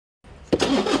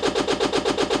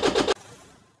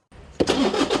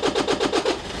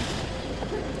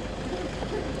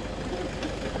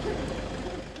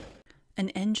An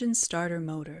engine starter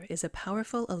motor is a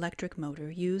powerful electric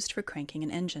motor used for cranking an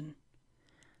engine.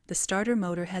 The starter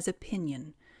motor has a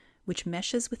pinion, which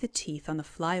meshes with the teeth on the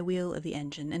flywheel of the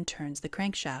engine and turns the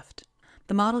crankshaft.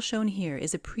 The model shown here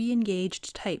is a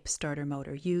pre-engaged type starter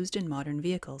motor used in modern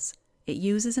vehicles. It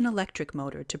uses an electric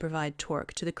motor to provide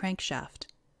torque to the crankshaft.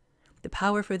 The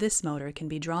power for this motor can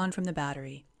be drawn from the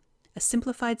battery. A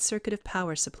simplified circuit of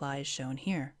power supply is shown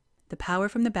here. The power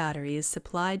from the battery is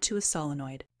supplied to a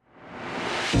solenoid.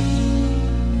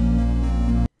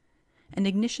 An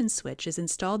ignition switch is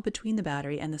installed between the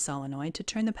battery and the solenoid to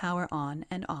turn the power on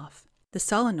and off. The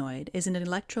solenoid is an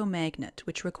electromagnet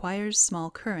which requires small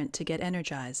current to get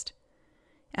energized.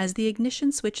 As the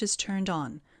ignition switch is turned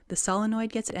on, the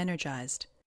solenoid gets energized.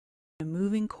 A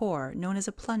moving core known as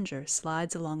a plunger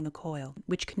slides along the coil,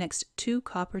 which connects two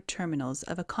copper terminals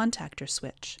of a contactor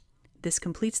switch. This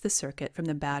completes the circuit from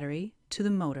the battery to the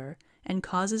motor and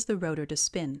causes the rotor to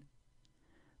spin.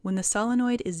 When the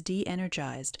solenoid is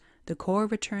de-energized, the core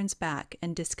returns back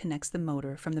and disconnects the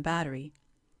motor from the battery.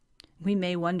 We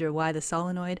may wonder why the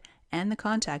solenoid and the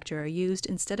contactor are used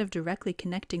instead of directly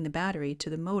connecting the battery to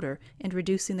the motor and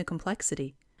reducing the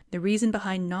complexity. The reason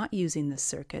behind not using this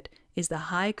circuit is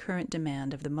the high current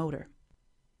demand of the motor.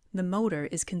 The motor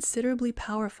is considerably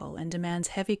powerful and demands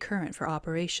heavy current for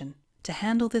operation. To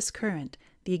handle this current,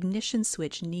 the ignition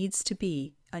switch needs to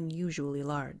be unusually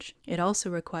large. It also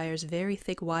requires very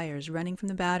thick wires running from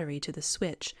the battery to the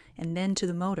switch and then to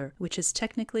the motor, which is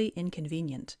technically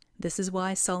inconvenient. This is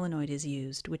why solenoid is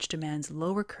used, which demands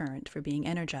lower current for being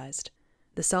energized.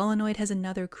 The solenoid has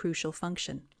another crucial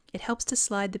function. It helps to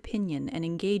slide the pinion and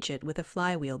engage it with a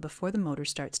flywheel before the motor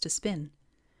starts to spin.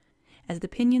 As the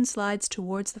pinion slides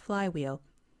towards the flywheel,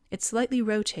 it slightly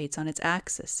rotates on its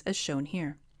axis, as shown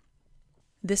here.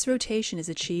 This rotation is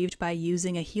achieved by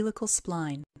using a helical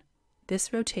spline.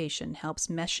 This rotation helps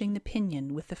meshing the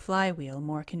pinion with the flywheel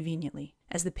more conveniently.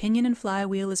 As the pinion and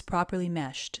flywheel is properly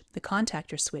meshed, the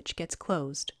contactor switch gets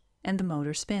closed, and the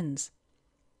motor spins.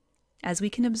 As we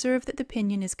can observe that the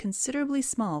pinion is considerably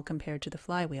small compared to the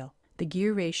flywheel, the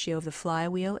gear ratio of the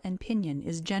flywheel and pinion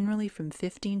is generally from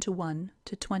 15:1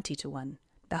 to 20:1.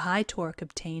 The high torque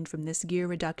obtained from this gear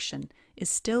reduction is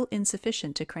still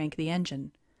insufficient to crank the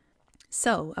engine.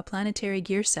 So, a planetary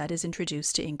gear set is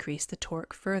introduced to increase the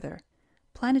torque further.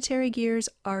 Planetary gears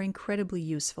are incredibly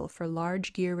useful for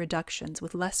large gear reductions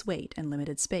with less weight and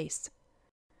limited space.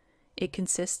 It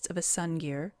consists of a sun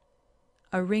gear,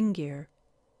 a ring gear,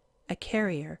 a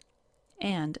carrier,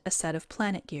 and a set of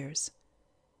planet gears.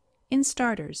 In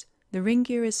starters, the ring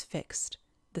gear is fixed,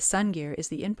 the sun gear is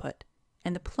the input,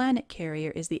 and the planet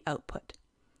carrier is the output.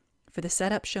 For the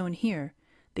setup shown here,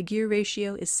 the gear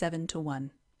ratio is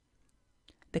 7:1.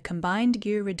 The combined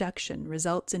gear reduction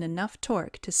results in enough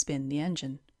torque to spin the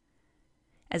engine.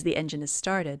 As the engine is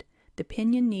started, the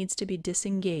pinion needs to be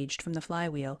disengaged from the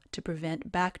flywheel to prevent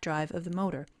backdrive of the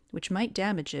motor, which might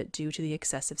damage it due to the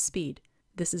excessive speed.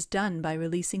 This is done by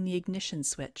releasing the ignition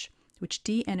switch, which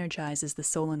de-energizes the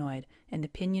solenoid and the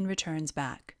pinion returns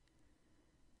back.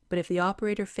 But if the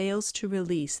operator fails to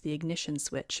release the ignition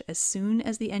switch as soon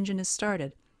as the engine is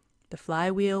started, the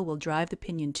flywheel will drive the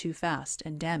pinion too fast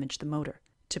and damage the motor.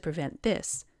 To prevent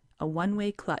this, a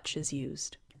one-way clutch is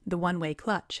used. The one-way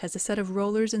clutch has a set of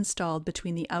rollers installed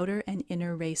between the outer and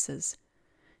inner races.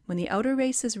 When the outer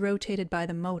race is rotated by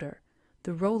the motor,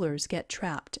 the rollers get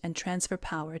trapped and transfer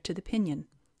power to the pinion.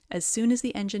 As soon as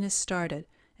the engine is started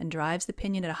and drives the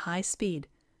pinion at a high speed,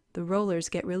 the rollers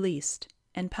get released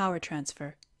and power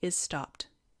transfer is stopped.